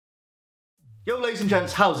Yo ladies and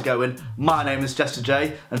gents, how's it going? My name is Jesta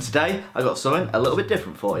J and today I got something a little bit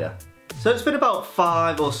different for you. So it's been about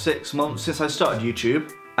 5 or 6 months since I started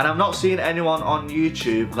YouTube and I've not seen anyone on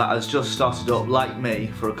YouTube that has just started up like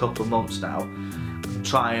me for a couple of months now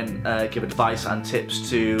try and give advice and tips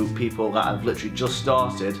to people that have literally just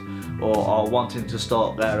started or are wanting to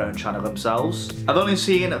start their own channel themselves. I've only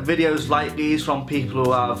seen videos like these from people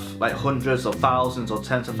who have like hundreds or thousands or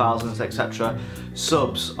tens of thousands, etc.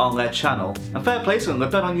 subs on their channel. And fair play to them, they've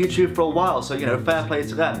been on YouTube for a while, so you know, fair play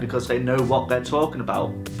to them because they know what they're talking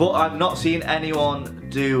about. But I've not seen anyone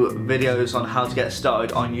do videos on how to get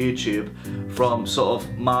started on YouTube from sort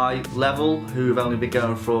of my level who've only been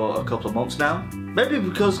going for a couple of months now. Maybe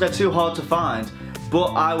because they're too hard to find.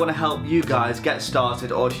 But I want to help you guys get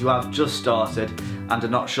started, or if you have just started and are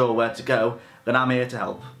not sure where to go, then I'm here to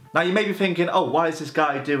help. Now you may be thinking, oh, why is this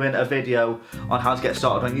guy doing a video on how to get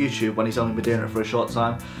started on YouTube when he's only been doing it for a short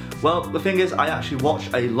time? Well, the thing is, I actually watch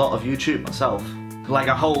a lot of YouTube myself. Like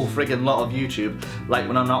a whole friggin' lot of YouTube. Like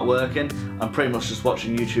when I'm not working, I'm pretty much just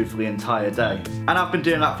watching YouTube for the entire day. And I've been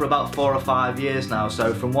doing that for about 4 or 5 years now,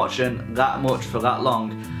 so from watching that much for that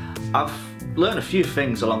long, I've learned a few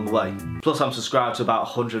things along the way. Plus I'm subscribed to about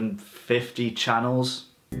 150 channels.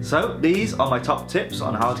 So these are my top tips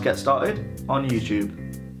on how to get started on YouTube.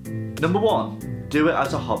 Number 1, do it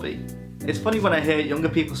as a hobby. It's funny when I hear younger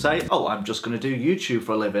people say, oh, I'm just going to do YouTube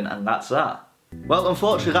for a living and that's that. Well,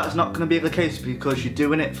 unfortunately that's not going to be the case because you're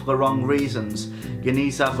doing it for the wrong reasons. You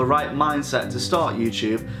need to have the right mindset to start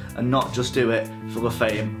YouTube and not just do it for the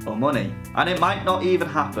fame or money. And it might not even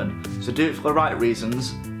happen, so do it for the right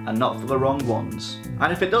reasons and not for the wrong ones.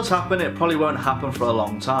 And if it does happen, it probably won't happen for a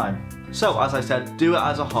long time. So as I said, do it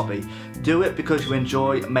as a hobby. Do it because you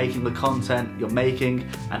enjoy making the content you're making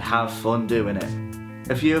and have fun doing it.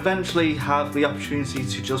 If you eventually have the opportunity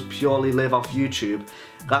to just purely live off YouTube,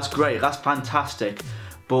 that's great, that's fantastic.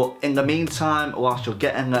 But in the meantime, whilst you're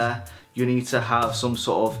getting there, you need to have some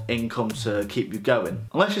sort of income to keep you going.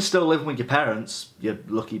 Unless you're still living with your parents, you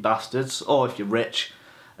lucky bastards, or if you're rich,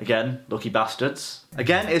 again, lucky bastards.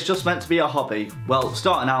 Again, it's just meant to be a hobby. Well,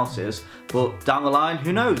 starting out is, but down the line,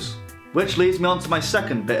 who knows? Which leads me on to my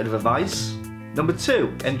second bit of advice. Number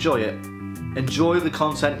 2, enjoy it. Enjoy the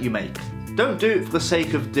content you make. Don't do it for the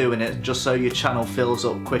sake of doing it just so your channel fills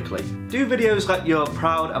up quickly. Do videos that you're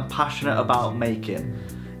proud and passionate about making.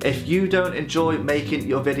 If you don't enjoy making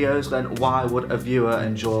your videos, then why would a viewer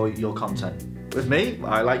enjoy your content? With me,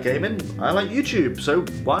 I like gaming, I like YouTube, so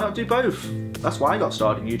why not do both? That's why I got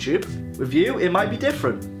started on YouTube. With you, it might be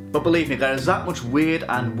different. But believe me, there is that much weird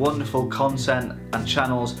and wonderful content and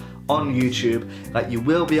channels on YouTube that you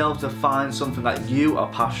will be able to find something that you are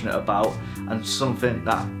passionate about and something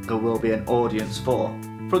that there will be an audience for.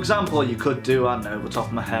 For example, you could do, I don't know, off the top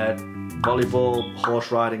of my head, volleyball,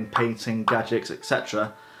 horse riding, painting, gadgets,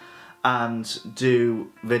 etc. and do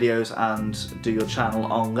videos and do your channel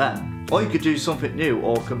on them. Or you could do something new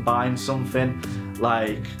or combine something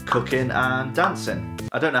like cooking and dancing.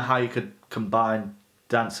 I don't know how you could combine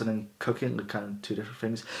dancing and cooking, they're kind of two different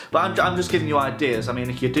things. But I'm just giving you ideas. I mean,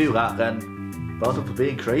 if you do that, then well done for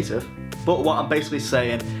being creative. But what I'm basically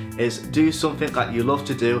saying is do something that you love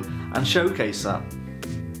to do and showcase that.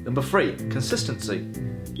 Number 3, consistency.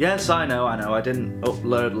 Yes, I know, I didn't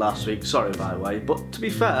upload last week, sorry by the way, but to be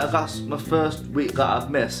fair, that's my first week that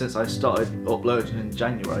I've missed since I started uploading in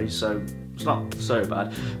January, so it's not so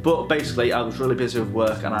bad. But basically, I was really busy with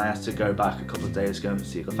work and I had to go back a couple of days ago and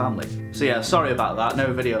see the family. So yeah, sorry about that,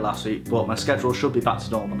 no video last week, but my schedule should be back to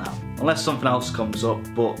normal now. Unless something else comes up,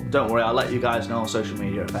 but don't worry, I'll let you guys know on social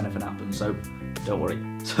media if anything happens, so don't worry.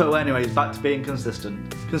 So anyways, back to being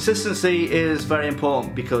consistent. Consistency is very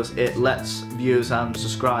important because it lets viewers and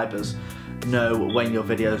subscribers know when your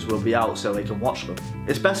videos will be out so they can watch them.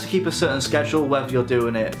 It's best to keep a certain schedule, whether you're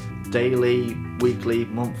doing it daily, weekly,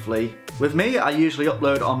 monthly. With me, I usually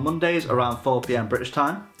upload on Mondays around 4 PM British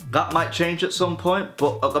time. That might change at some point,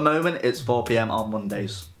 but at the moment it's 4 PM on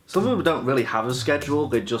Mondays. Some people don't really have a schedule,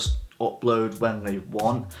 they just upload when they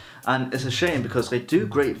want, and it's a shame because they do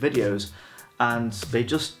great videos and they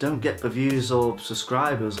just don't get the views or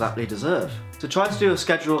subscribers that they deserve. So try to do a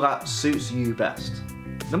schedule that suits you best.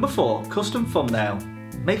 Number 4, custom thumbnail.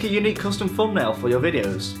 Make a unique custom thumbnail for your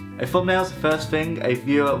videos. A thumbnail is the first thing a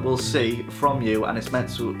viewer will see from you and it's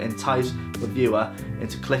meant to entice the viewer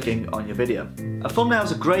into clicking on your video. A thumbnail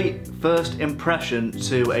is a great first impression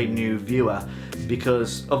to a new viewer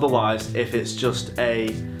because otherwise if it's just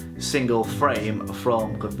a single frame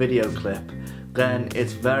from the video clip, then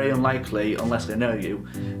it's very unlikely, unless they know you,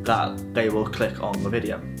 that they will click on the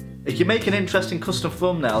video. If you make an interesting custom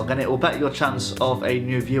thumbnail, then it will better your chance of a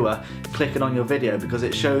new viewer clicking on your video because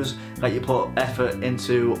it shows that you put effort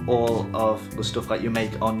into all of the stuff that you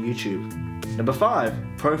make on YouTube. Number 5,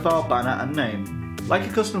 profile, banner and name. Like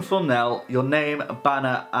a custom thumbnail, your name,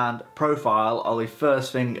 banner and profile are the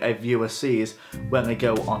first thing a viewer sees when they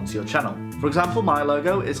go onto your channel. For example, my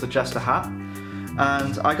logo is the Jesta hat,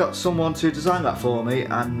 and I got someone to design that for me,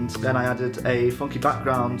 and then I added a funky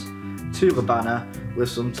background to the banner with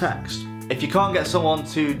some text. If you can't get someone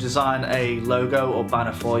to design a logo or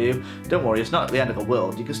banner for you, don't worry, it's not the end of the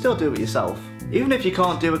world, you can still do it yourself. Even if you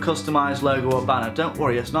can't do a customized logo or banner, don't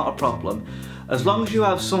worry, it's not a problem. As long as you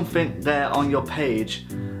have something there on your page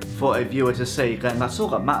for a viewer to see, then that's all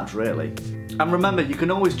that matters really. And remember, you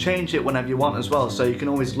can always change it whenever you want as well, so you can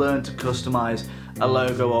always learn to customize a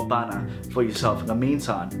logo or banner for yourself in the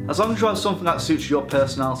meantime. As long as you have something that suits your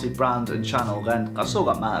personality, brand and channel, then that's all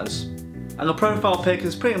that matters. And the profile pic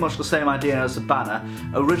is pretty much the same idea as the banner.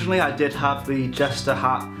 Originally I did have the Jesta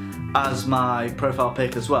hat as my profile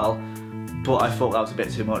pic as well, but I thought that was a bit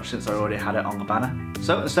too much since I already had it on the banner.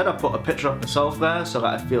 So instead I put a picture of myself there so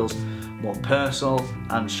that it feels more personal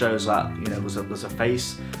and shows that, you know, there's a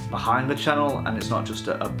face behind the channel and it's not just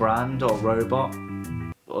a brand or robot.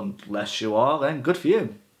 Unless you are, then good for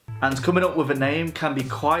you. And coming up with a name can be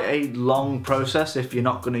quite a long process if you're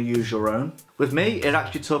not going to use your own. With me, it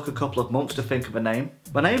actually took a couple of months to think of a name.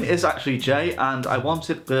 My name is actually J, and I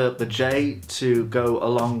wanted the J to go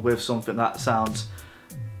along with something that sounds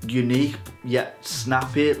unique yet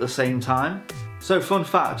snappy at the same time. So fun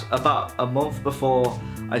fact, about a month before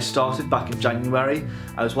I started back in January,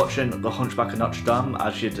 I was watching The Hunchback of Notre Dame,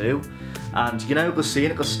 as you do. And you know the scene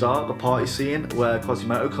at the start, the party scene, where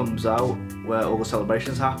Quasimodo comes out, where all the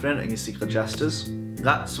celebrations are happening and you see the jesters?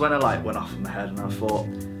 That's when a light went off in my head and I thought,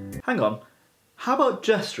 hang on, how about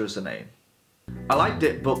Jesta as a name? I liked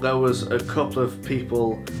it, but there was a couple of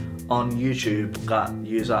people on YouTube that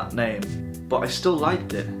use that name, but I still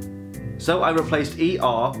liked it. So I replaced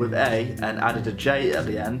ER with A and added a J at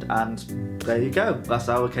the end, and there you go. That's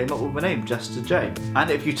how I came up with my name, Jesta J. And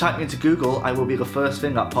if you type me into Google, I will be the first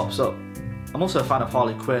thing that pops up. I'm also a fan of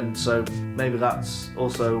Harley Quinn, so maybe that's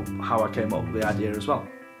also how I came up with the idea as well.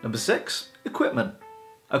 Number 6, equipment.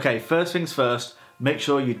 Okay, first things first, make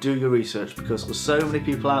sure you do your research because there's so many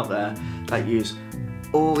people out there that use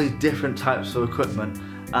all these different types of equipment,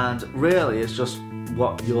 and really it's just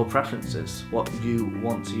what your preference is, what you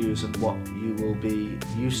want to use and what you will be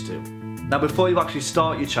used to. Now before you actually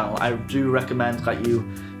start your channel, I do recommend that you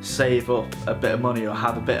save up a bit of money or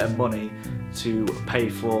have a bit of money to pay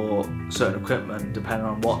for certain equipment depending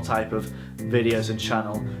on what type of videos and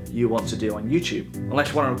channel you want to do on YouTube. Unless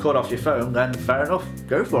you want to record off your phone, then fair enough,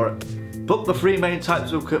 go for it. But the 3 main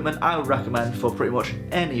types of equipment I would recommend for pretty much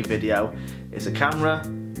any video is a camera,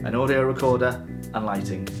 an audio recorder and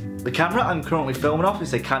lighting. The camera I'm currently filming off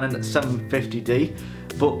is a Canon 750D,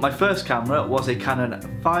 but my first camera was a Canon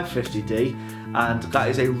 550D, and that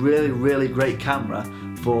is a really great camera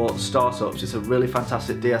for startups. It's a really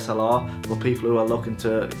fantastic DSLR for people who are looking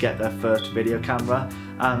to get their first video camera,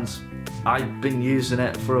 and I've been using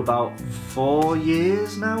it for about 4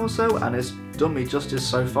 years now or so, and it's done me justice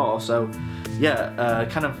so far. So yeah,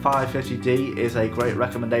 Canon 550D is a great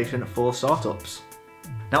recommendation for startups.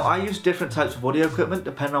 Now I use different types of audio equipment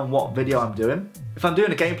depending on what video I'm doing. If I'm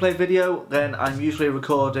doing a gameplay video, then I'm usually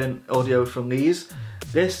recording audio from these.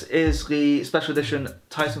 This is the special edition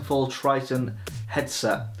Titanfall Triton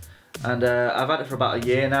headset, and I've had it for about a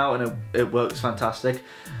year now and it works fantastic.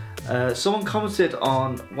 Someone commented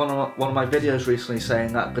on one of my videos recently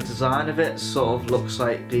saying that the design of it sort of looks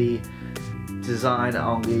like the design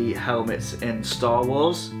on the helmets in Star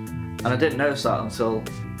Wars, and I didn't notice that until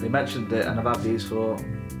they mentioned it, and I've had these for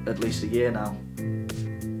at least a year now.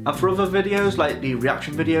 And for other videos, like the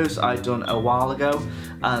reaction videos I've done a while ago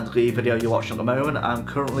and the video you're watching at the moment, I'm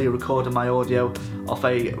currently recording my audio off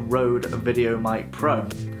a Rode Video Mic Pro.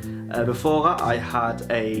 Before that I had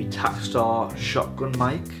a Takstar shotgun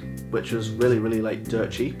mic, which was really like dirt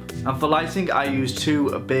cheap. And for lighting I used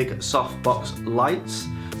 2 big softbox lights,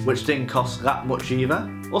 which didn't cost that much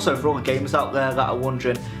either. Also, for all the gamers out there that are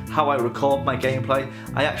wondering how I record my gameplay,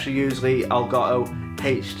 I actually use the Elgato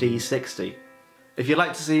HD60. If you'd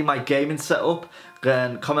like to see my gaming setup,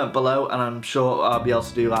 then comment below and I'm sure I'll be able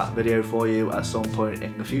to do that video for you at some point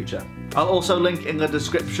in the future. I'll also link in the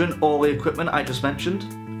description all the equipment I just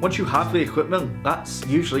mentioned. Once you have the equipment, that's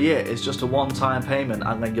usually it. It's just a one-time payment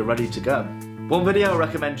and then you're ready to go. One video I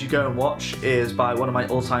recommend you go and watch is by one of my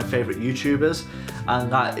all-time favourite YouTubers, and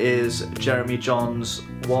that is Jeremy John's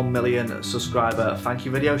 1 million subscriber thank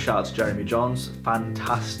you video. Shout out to Jeremy Johns,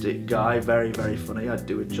 fantastic guy, very funny, I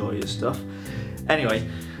do enjoy his stuff. Anyway,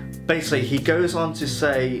 basically he goes on to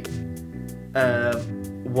say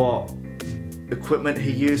what equipment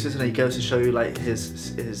he uses, and he goes to show you like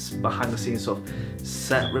his behind the scenes sort of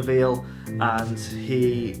set reveal, and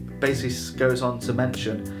he basically goes on to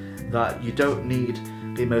mention that you don't need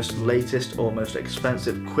the most latest or most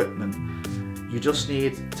expensive equipment. You just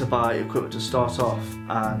need to buy equipment to start off,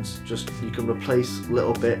 and just you can replace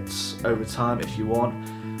little bits over time if you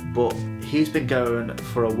want. But he's been going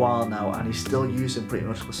for a while now and he's still using pretty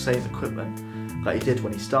much the same equipment that he did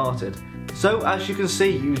when he started. So as you can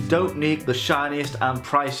see, you don't need the shiniest and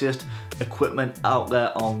priciest equipment out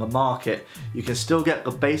there on the market. You can still get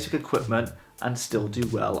the basic equipment and still do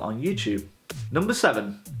well on YouTube. Number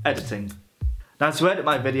 7, editing. Now to edit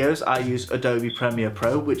my videos I use Adobe Premiere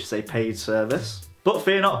Pro, which is a paid service. But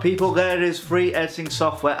fear not people, there is free editing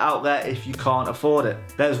software out there if you can't afford it.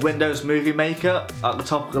 There's Windows Movie Maker at the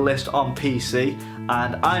top of the list on PC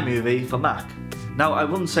and iMovie for Mac. Now I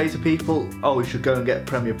wouldn't say to people, oh you should go and get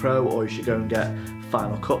Premiere Pro or you should go and get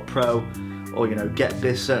Final Cut Pro or you know get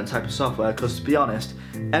this certain type of software, because to be honest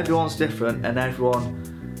everyone's different and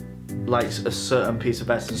everyone likes a certain piece of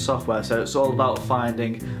editing software, so it's all about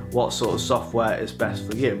finding what sort of software is best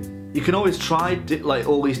for you. You can always try like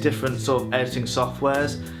all these different sort of editing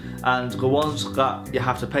softwares, and the ones that you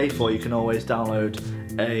have to pay for you can always download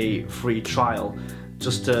a free trial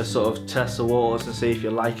just to sort of test the waters and see if you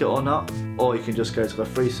like it or not, or you can just go to a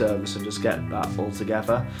free service and just get that all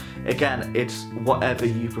together. Again, it's whatever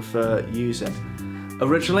you prefer using.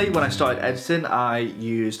 Originally when I started editing I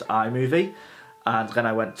used iMovie, and then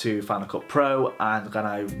I went to Final Cut Pro, and then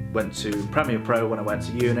I went to Premiere Pro when I went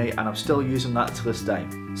to uni, and I'm still using that to this day.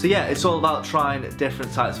 So yeah, it's all about trying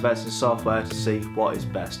different types of editing software to see what is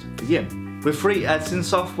best for you. With free editing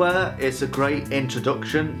software, it's a great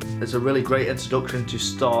introduction. It's a really great introduction to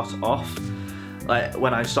start off. Like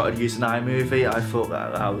when I started using iMovie, I thought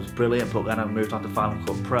that was brilliant, but then I moved on to Final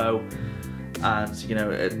Cut Pro, and you know,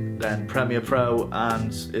 then Premiere Pro,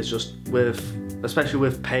 and it's just especially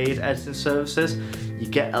with paid editing services, you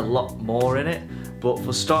get a lot more in it. But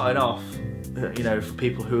for starting off, you know, for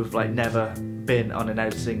people who've like never been on an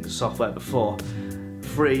editing software before,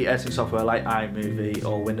 free editing software like iMovie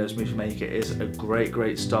or Windows Movie Maker is a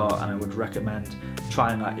great start, and I would recommend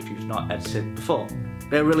trying that if you've not edited before.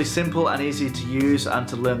 They're really simple and easy to use and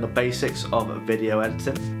to learn the basics of video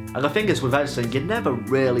editing. And the thing is with editing, you never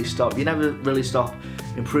really stop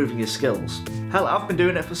improving your skills. Hell, I've been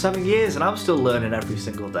doing it for 7 years and I'm still learning every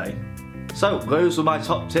single day. So those were my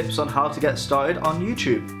top tips on how to get started on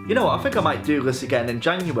YouTube. You know what, I think I might do this again in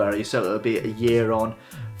January, so it'll be a year on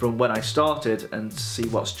from when I started and see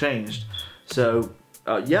what's changed. So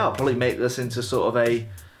yeah, I'll probably make this into sort of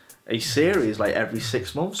a series like every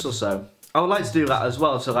 6 months or so. I would like to do that as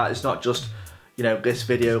well, so that it's not just, you know, this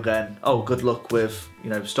video then, oh good luck with, you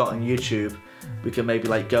know, starting YouTube. We can maybe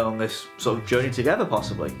like go on this sort of journey together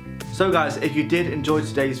possibly. So guys, if you did enjoy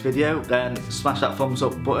today's video, then smash that thumbs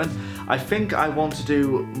up button. I think I want to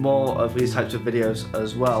do more of these types of videos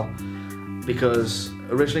as well, because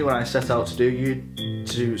originally when I set out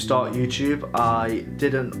to start YouTube, I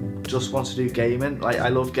didn't just want to do gaming. Like I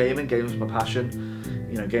love gaming, gaming's my passion,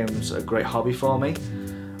 you know, gaming's a great hobby for me,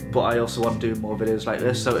 but I also want to do more videos like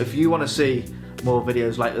this. So if you want to see more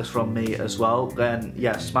videos like this from me as well, then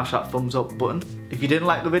yeah, smash that thumbs up button. If you didn't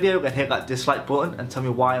like the video, then hit that dislike button and tell me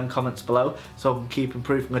why in comments below so I can keep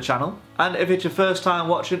improving the channel. And if it's your first time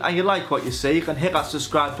watching and you like what you see, then hit that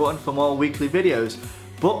subscribe button for more weekly videos.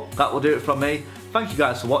 But that will do it from me. Thank you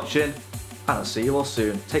guys for watching, and I'll see you all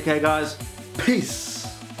soon. Take care guys, peace!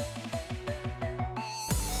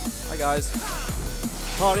 Hi guys,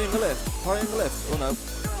 party in the lift, oh no,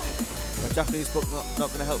 my Japanese book not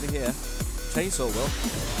going to help me here. Chainsaw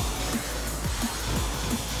will.